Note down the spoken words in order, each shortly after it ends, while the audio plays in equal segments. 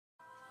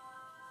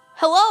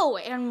Hello,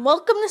 and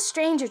welcome to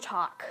Stranger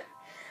Talk,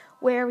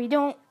 where we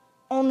don't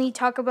only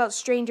talk about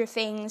Stranger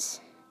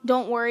Things.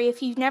 Don't worry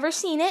if you've never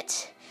seen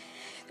it.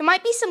 There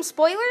might be some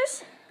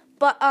spoilers,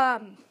 but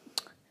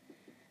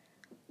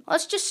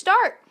let's just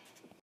start.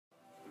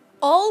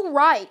 All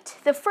right,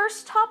 the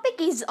first topic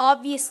is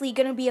obviously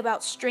going to be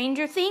about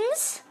Stranger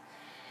Things,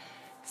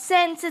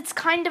 since it's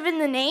kind of in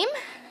the name.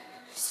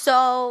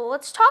 So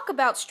let's talk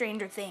about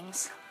Stranger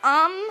Things.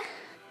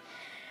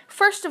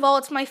 First of all,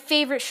 it's my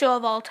favorite show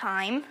of all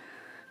time.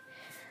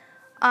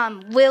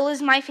 Will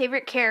is my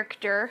favorite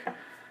character.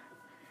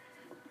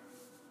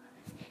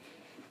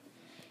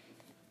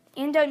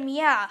 And,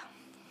 yeah.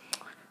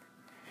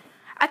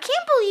 I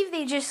can't believe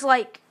they just,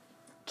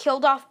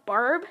 killed off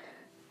Barb.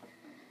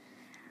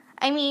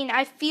 I mean,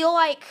 I feel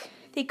like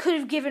they could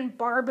have given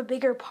Barb a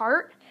bigger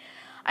part.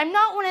 I'm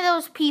not one of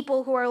those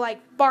people who are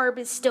like, Barb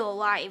is still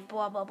alive,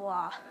 blah, blah,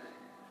 blah.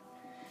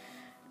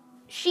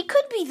 She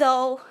could be,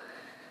 though.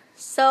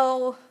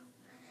 So,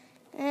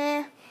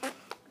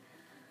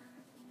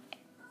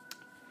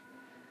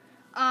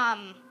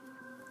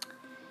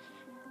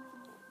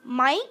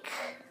 Mike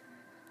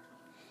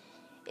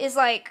is,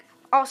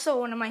 also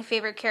one of my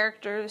favorite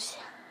characters.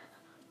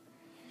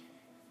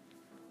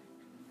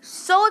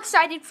 So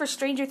excited for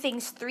Stranger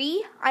Things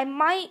 3. I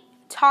might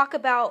talk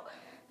about...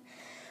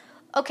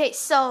 Okay,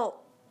 so,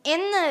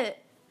 in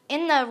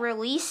the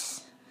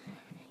release,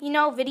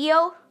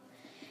 video...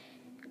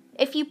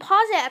 If you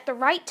pause it at the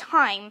right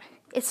time,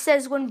 it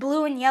says when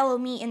blue and yellow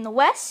meet in the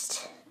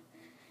west.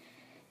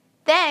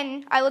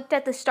 Then I looked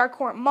at the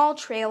Starcourt Mall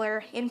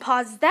trailer and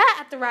paused that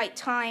at the right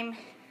time.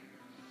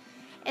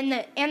 And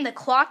the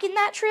clock in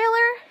that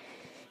trailer,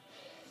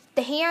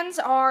 the hands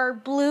are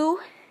blue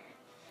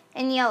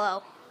and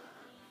yellow.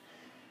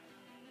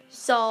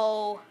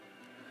 So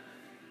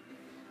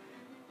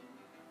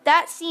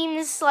that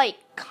seems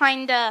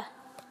kinda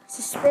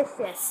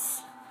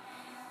suspicious.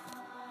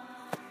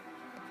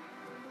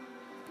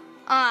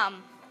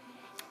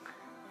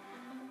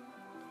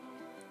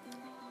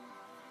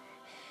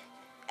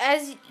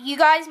 As you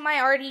guys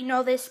might already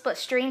know this, but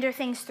Stranger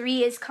Things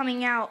 3 is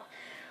coming out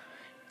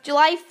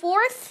July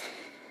 4th.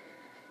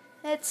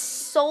 It's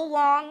so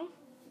long.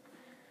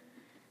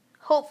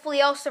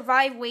 Hopefully I'll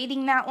survive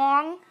waiting that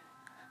long.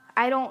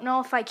 I don't know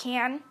if I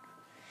can.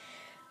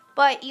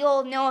 But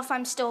you'll know if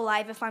I'm still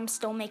alive, if I'm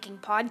still making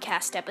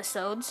podcast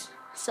episodes.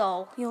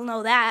 So you'll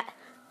know that.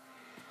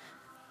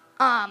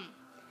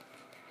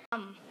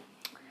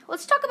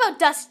 Let's talk about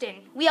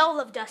Dustin. We all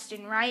love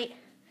Dustin, right?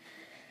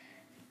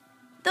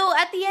 Though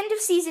at the end of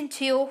season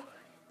 2,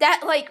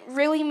 that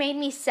really made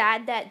me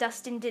sad that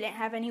Dustin didn't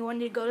have anyone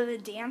to go to the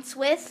dance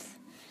with.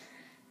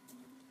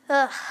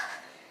 Ugh.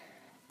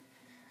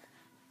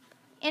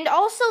 And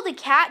also the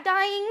cat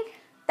dying,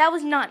 that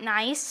was not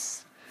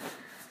nice.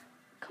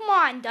 Come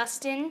on,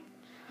 Dustin.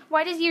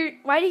 Why does your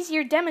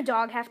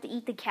Demodog have to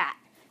eat the cat?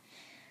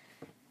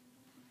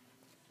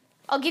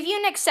 I'll give you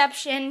an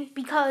exception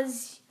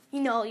because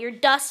you're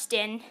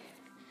Dustin,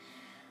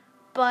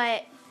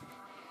 but,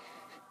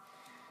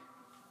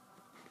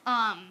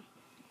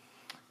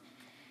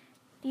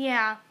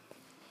 yeah.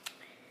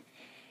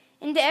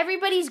 And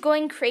everybody's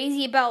going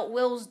crazy about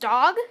Will's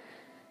dog.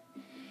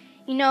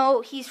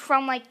 He's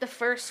from, the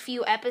first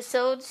few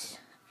episodes.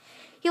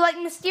 He,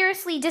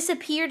 mysteriously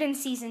disappeared in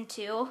season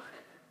 2.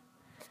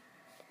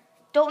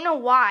 Don't know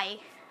why.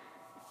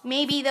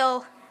 Maybe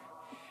they'll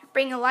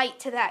bring a light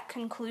to that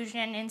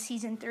conclusion in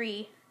season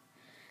 3.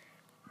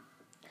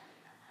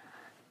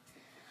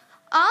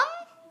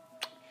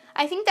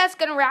 I think that's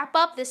going to wrap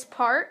up this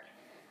part.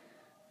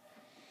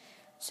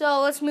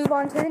 So let's move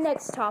on to the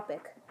next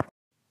topic.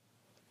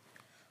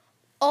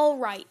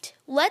 Alright,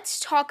 let's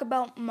talk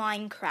about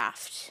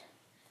Minecraft.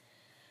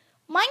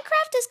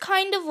 Minecraft has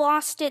kind of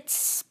lost its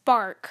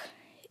spark.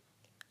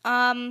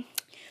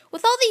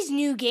 With all these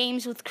new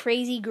games with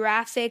crazy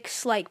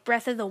graphics like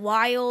Breath of the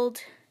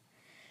Wild,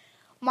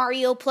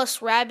 Mario plus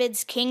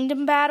Rabbids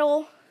Kingdom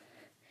Battle,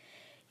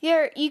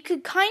 you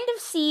could kind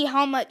of see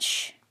how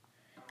much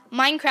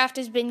Minecraft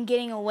has been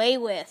getting away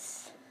with.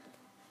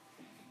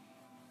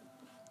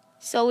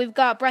 So we've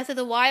got Breath of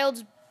the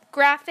Wild's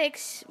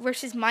graphics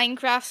versus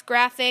Minecraft's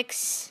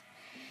graphics.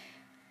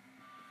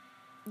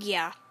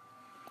 Yeah.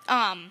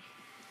 I'm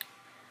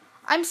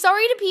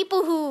sorry to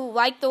people who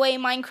like the way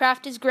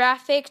Minecraft is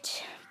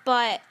graphicked,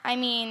 but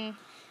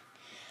Minecraft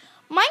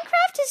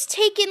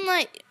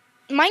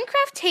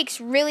takes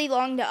really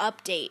long to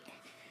update.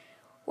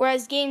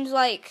 Whereas games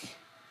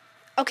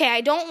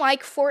I don't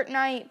like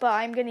Fortnite, but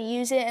I'm going to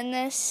use it in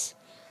this.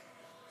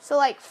 So,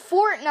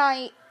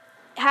 Fortnite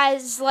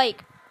has,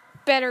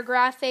 better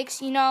graphics,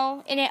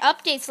 and it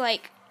updates,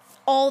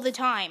 all the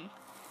time.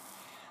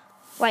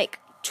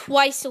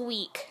 Twice a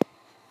week.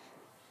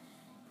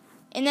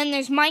 And then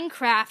there's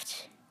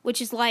Minecraft, which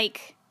is,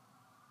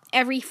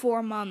 every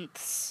 4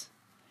 months.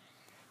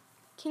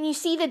 Can you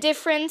see the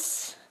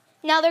difference?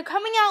 Now, they're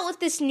coming out with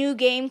this new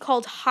game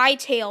called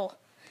Hytale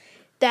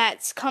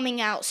that's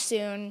coming out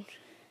soon.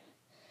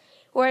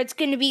 Where it's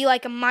going to be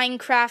like a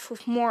Minecraft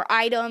with more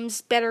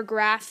items, better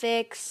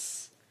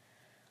graphics.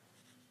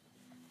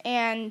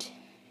 and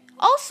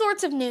all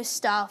sorts of new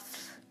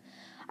stuff.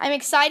 I'm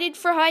excited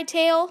for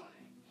Hytale,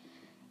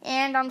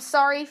 and I'm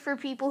sorry for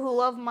people who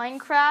love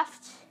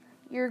Minecraft.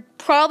 You're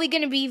probably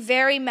going to be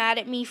very mad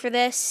at me for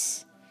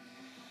this.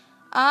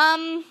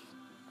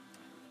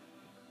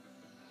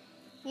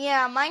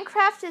 Yeah,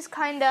 Minecraft is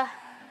kind of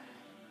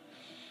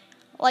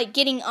like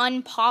getting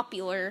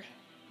unpopular.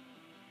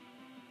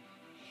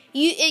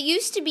 It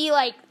used to be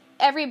like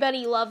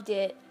everybody loved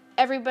it.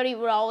 Everybody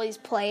would always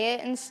play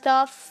it and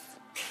stuff.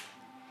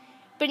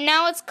 But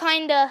now it's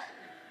kind of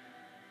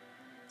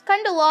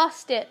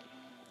lost it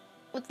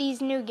with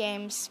these new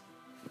games.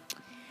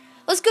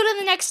 Let's go to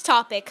the next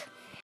topic.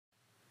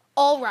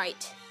 All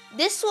right.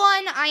 This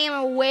one, I am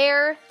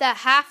aware that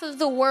half of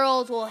the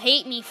world will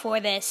hate me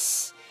for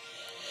this.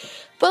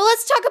 But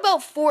let's talk about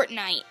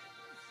Fortnite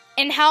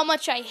and how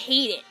much I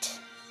hate it.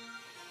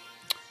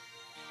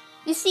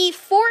 You see,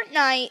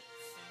 Fortnite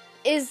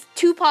is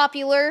too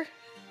popular,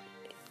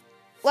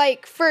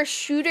 like, for a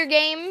shooter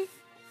game.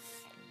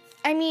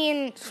 I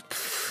mean,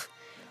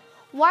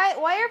 why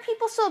are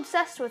people so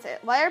obsessed with it?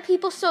 Why are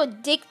people so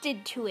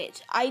addicted to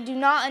it? I do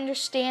not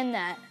understand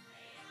that.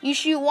 You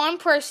shoot one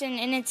person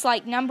and it's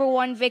like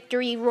 #1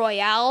 victory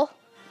royale.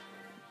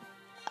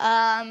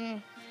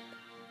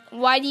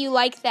 Why do you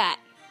like that?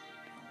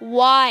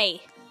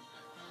 Why?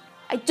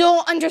 I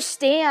don't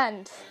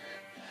understand.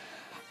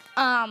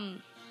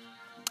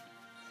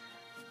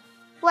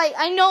 Like,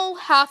 I know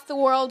half the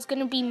world's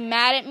gonna be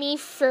mad at me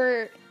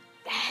for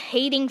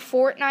hating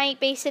Fortnite,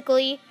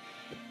 basically.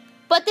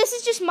 But this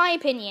is just my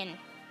opinion.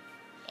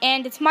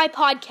 And it's my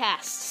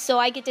podcast, so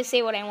I get to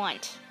say what I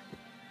want.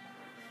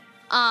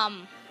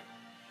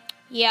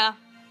 Yeah.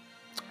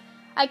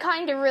 I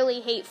kinda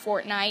really hate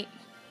Fortnite.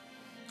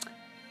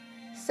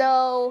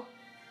 So,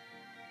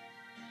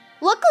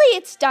 luckily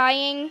it's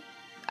dying,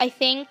 I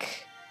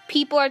think.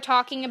 People are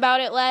talking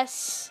about it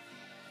less.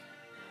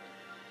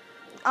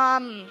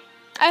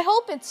 I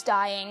hope it's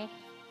dying.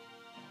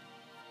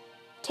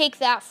 Take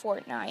that,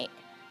 Fortnite.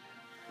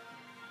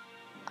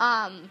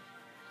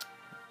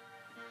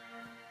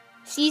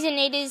 Season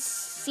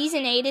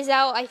 8 is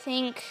out, I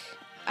think.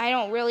 I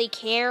don't really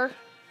care.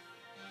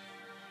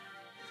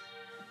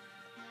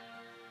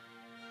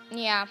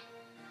 Yeah.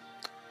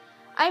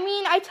 I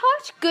mean, I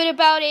talked good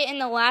about it in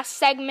the last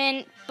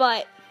segment,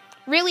 but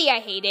really I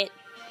hate it.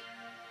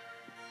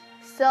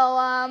 So,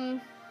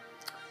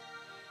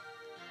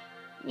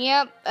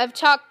 yep, I've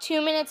talked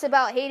 2 minutes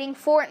about hating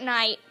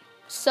Fortnite.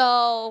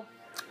 So,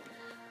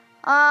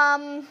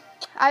 I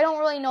don't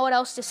really know what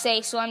else to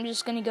say, so I'm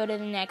just gonna go to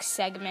the next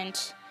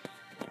segment.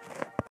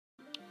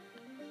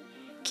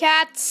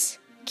 Cats,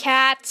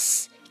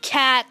 cats,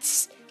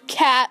 cats,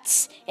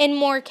 cats, and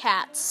more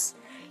cats.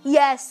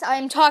 Yes,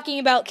 I'm talking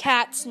about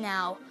cats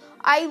now.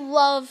 I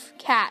love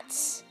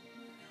cats.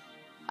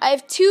 I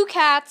have 2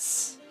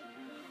 cats.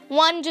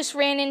 One just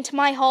ran into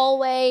my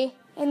hallway,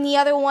 and the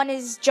other one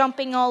is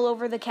jumping all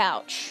over the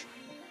couch.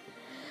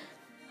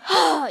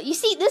 You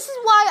see, this is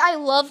why I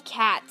love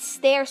cats.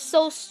 They are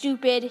so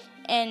stupid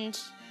and...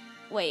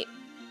 Wait.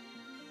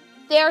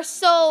 They're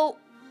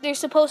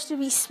supposed to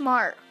be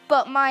smart,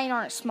 but mine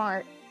aren't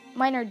smart.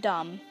 Mine are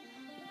dumb.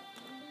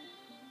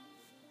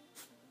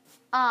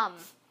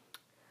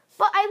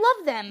 But I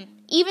love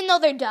them, even though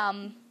they're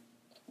dumb.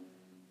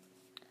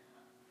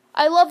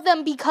 I love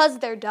them because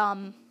they're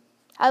dumb.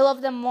 I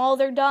love them while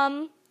they're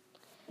dumb.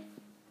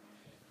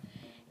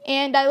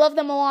 And I love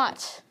them a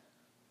lot.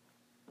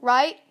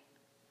 Right?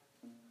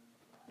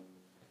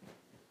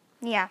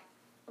 Yeah.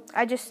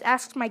 I just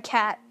asked my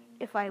cat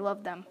if I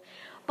love them.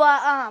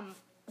 But,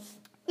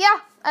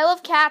 yeah, I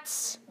love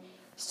cats.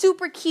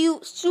 Super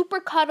cute, super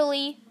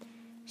cuddly,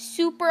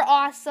 super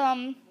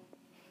awesome,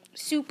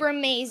 super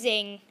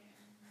amazing.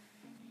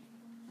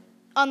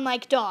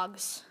 Unlike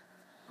dogs.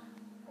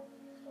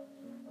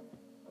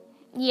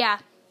 Yeah,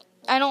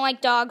 I don't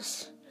like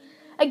dogs.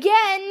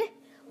 Again,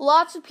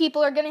 lots of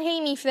people are gonna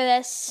hate me for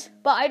this,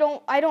 but I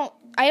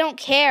don't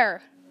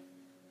care.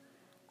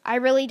 I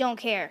really don't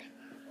care.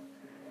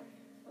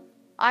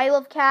 I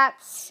love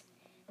cats,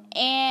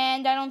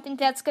 and I don't think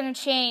that's gonna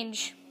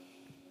change.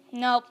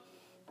 Nope.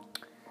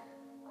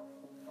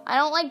 I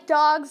don't like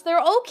dogs.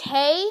 They're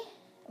okay.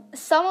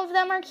 Some of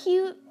them are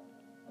cute.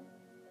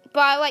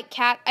 But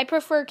I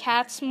prefer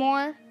cats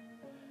more.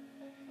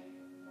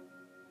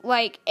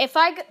 Like, if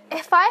I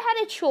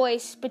had a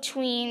choice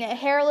between a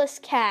hairless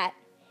cat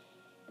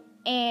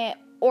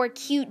or a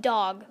cute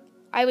dog,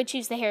 I would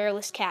choose the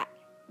hairless cat.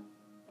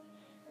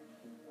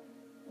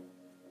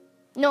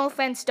 No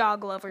offense,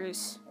 dog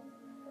lovers.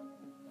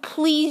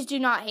 Please do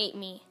not hate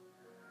me.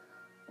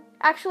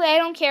 Actually, I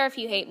don't care if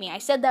you hate me. I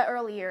said that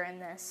earlier in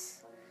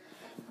this.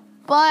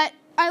 But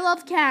I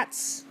love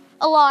cats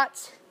a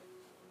lot.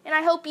 And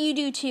I hope you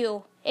do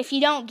too. If you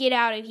don't, get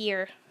out of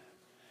here.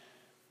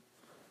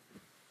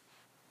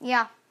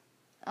 Yeah.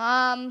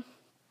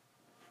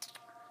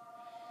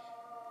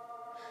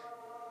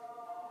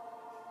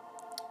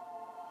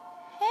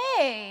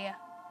 Hey.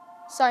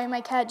 Sorry,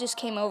 my cat just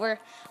came over.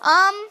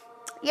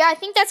 Yeah, I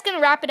think that's gonna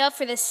wrap it up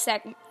for this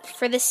segment.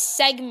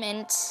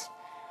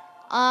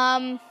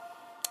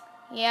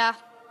 Yeah.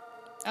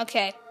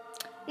 Okay.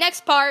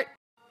 Next part.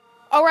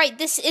 Alright,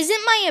 this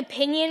isn't my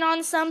opinion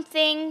on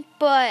something,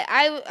 but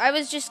I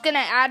was just gonna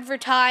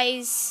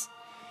advertise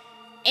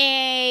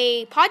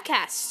a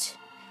podcast.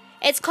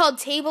 It's called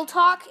Table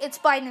Talk. It's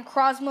by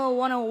Necrozmo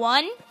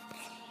 101.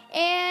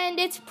 And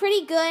it's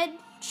pretty good.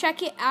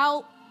 Check it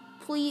out.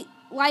 Please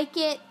like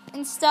it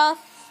and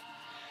stuff.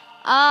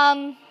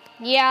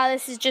 Yeah,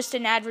 this is just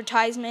an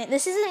advertisement.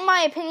 This isn't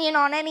my opinion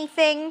on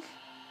anything.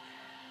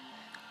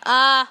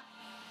 Alright.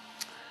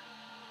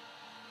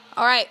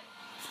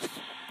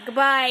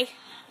 Goodbye.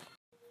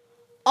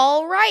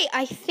 Alright,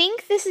 I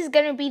think this is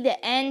going to be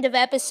the end of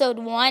episode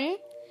 1.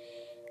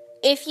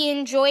 If you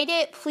enjoyed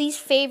it, please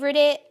favorite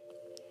it.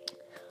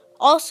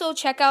 Also,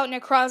 check out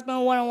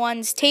Necrozmo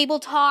 101's Table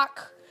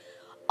Talk.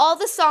 All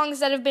the songs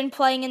that have been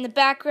playing in the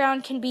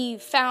background can be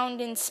found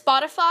in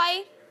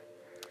Spotify.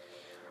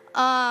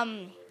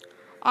 On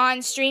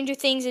Stranger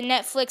Things and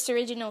Netflix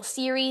original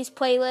series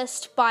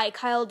playlist by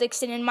Kyle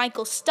Dixon and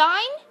Michael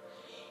Stein.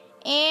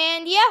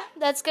 And yeah,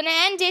 that's gonna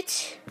end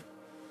it.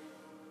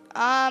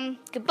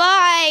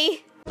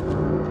 Goodbye.